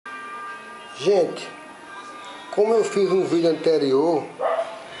Gente, como eu fiz um vídeo anterior,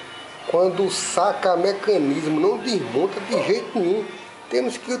 quando saca mecanismo não desmonta de jeito nenhum,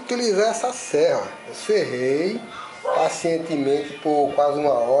 temos que utilizar essa serra. Eu serrei pacientemente por quase 1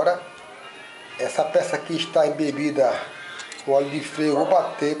 hora. Essa peça aqui está embebida com óleo de freio. Vou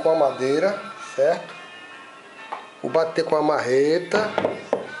bater com a madeira, certo? Vou bater com a marreta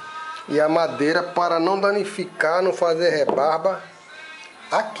e a madeira para não danificar, não fazer rebarba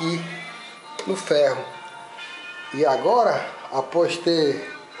aqui no ferro. E agora, após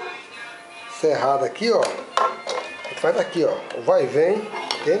ter serrado aqui, ó, a gente faz aqui, ó, o vai e vem,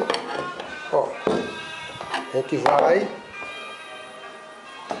 entende? Ó, a gente vai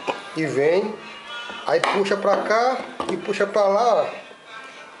e vem, aí puxa pra cá e puxa pra lá, ó,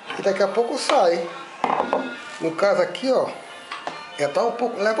 e daqui a pouco sai. No caso aqui, ó, já tá um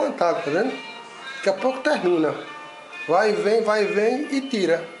pouco levantado, tá vendo? Daqui a pouco termina. Vai e vem e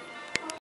tira.